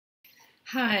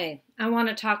Hi, I want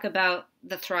to talk about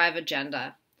the Thrive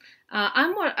Agenda.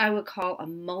 I'm what I would call a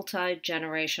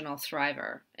multi-generational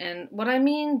thriver. And what I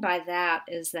mean by that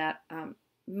is that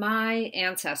my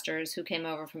ancestors who came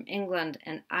over from England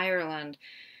and Ireland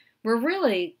were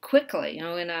really quickly,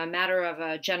 in a matter of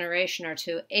a generation or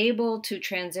two, able to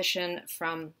transition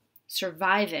from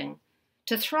surviving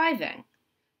to thriving.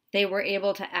 They were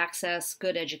able to access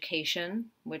good education,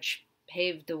 which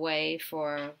paved the way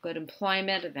for good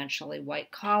employment, eventually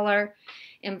white collar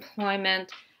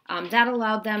employment. That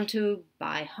allowed them to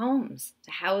buy homes,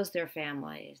 to house their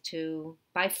families, to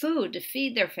buy food, to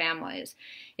feed their families.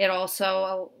 It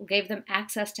also gave them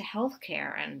access to health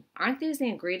care. And aren't these the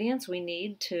ingredients we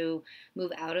need to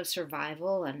move out of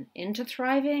survival and into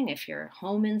thriving? If you're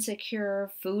home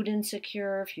insecure, food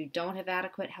insecure, if you don't have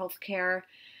adequate health care,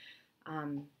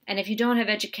 and if you don't have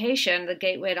education, the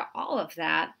gateway to all of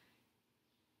that,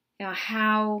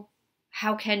 how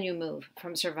can you move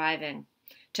from surviving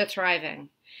to thriving?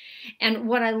 And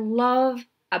what I love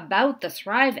about the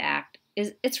Thrive Act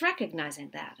is it's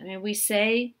recognizing that. I mean, we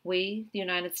say we, the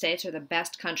United States, are the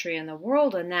best country in the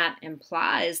world, and that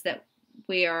implies that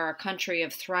we are a country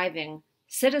of thriving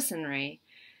citizenry.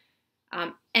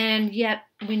 And yet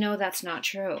we know that's not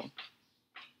true.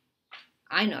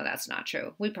 I know that's not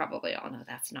true. We probably all know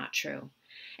that's not true.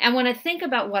 And when I think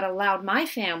about what allowed my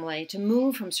family to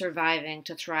move from surviving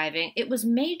to thriving, it was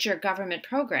major government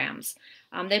programs.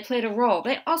 They played a role.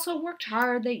 They also worked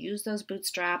hard. They used those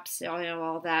bootstraps,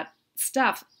 all that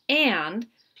stuff. And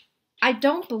I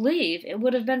don't believe it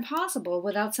would have been possible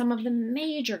without some of the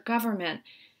major government,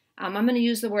 I'm going to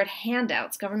use the word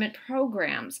handouts, government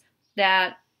programs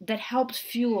that helped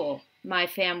fuel my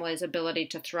family's ability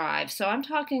to thrive. So I'm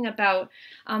talking about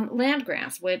land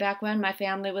grants. Way back when my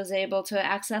family was able to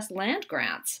access land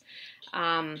grants.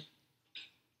 My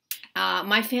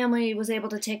family was able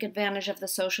to take advantage of the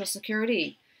Social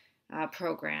Security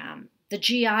program, the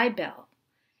GI Bill.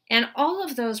 And all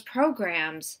of those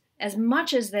programs, as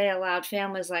much as they allowed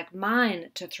families like mine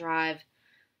to thrive,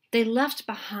 they left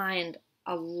behind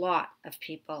a lot of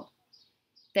people.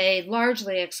 They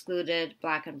largely excluded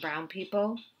Black and brown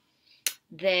people.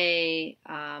 They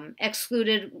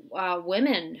excluded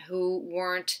women who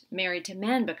weren't married to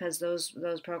men because those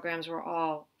programs were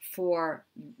all for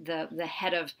the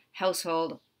head of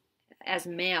household as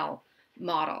male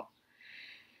model.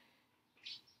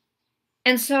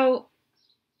 And so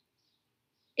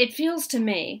it feels to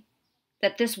me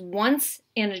that this once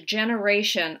in a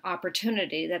generation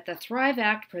opportunity that the Thrive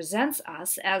Act presents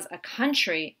us as a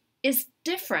country is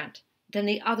different than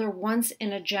the other once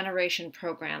in a generation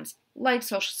programs like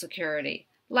Social Security,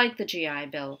 like the GI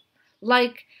Bill,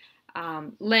 like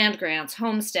land grants,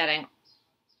 homesteading,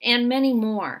 and many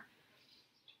more.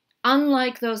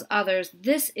 Unlike those others,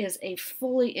 this is a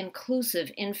fully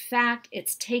inclusive. In fact,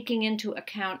 it's taking into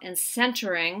account and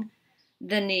centering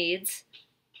the needs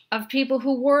of people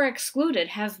who were excluded,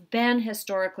 have been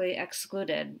historically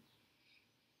excluded.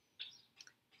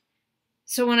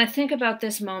 So when I think about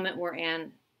this moment we're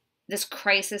in, this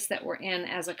crisis that we're in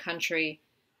as a country,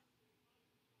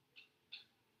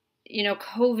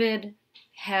 COVID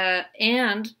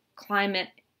and climate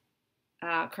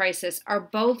crisis are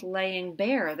both laying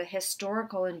bare the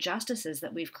historical injustices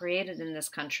that we've created in this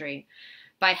country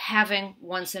by having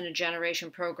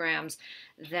once-in-a-generation programs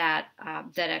that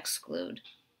exclude.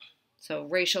 So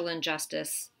racial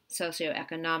injustice,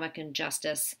 socioeconomic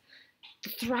injustice. The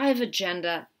Thrive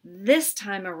Agenda this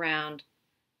time around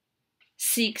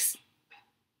seeks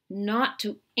not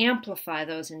to amplify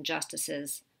those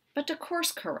injustices, but to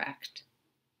course correct.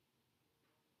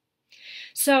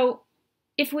 So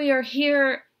if we are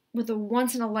here with a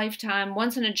once in a lifetime,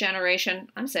 once in a generation,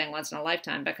 I'm saying once in a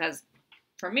lifetime because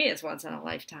for me it's once in a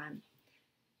lifetime,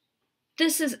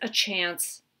 this is a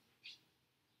chance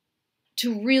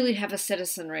to really have a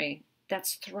citizenry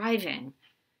that's thriving.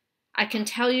 I can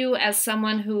tell you as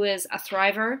someone who is a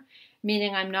thriver,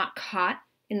 meaning I'm not caught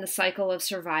in the cycle of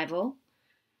survival,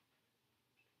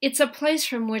 it's a place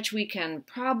from which we can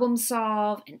problem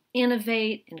solve and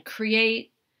innovate and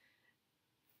create.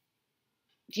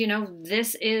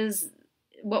 This is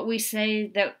what we say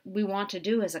that we want to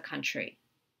do as a country.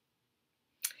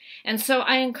 And so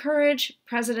I encourage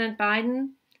President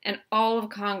Biden and all of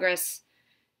Congress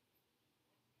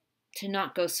to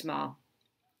not go small.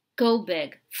 Go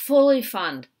big. Fully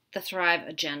fund the Thrive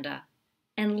Agenda.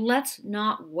 And let's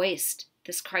not waste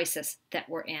this crisis that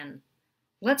we're in.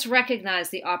 Let's recognize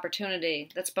the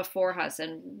opportunity that's before us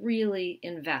and really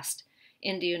invest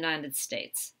in the United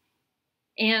States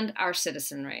and our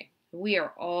citizenry. We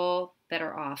are all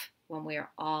better off when we are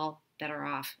all better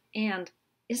off. And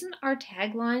isn't our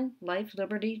tagline life,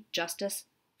 liberty, justice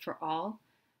for all?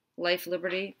 Life,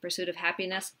 liberty, pursuit of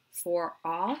happiness for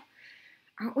all?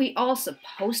 Aren't we all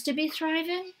supposed to be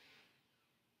thriving?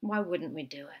 Why wouldn't we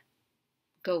do it?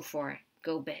 Go for it.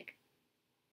 Go big.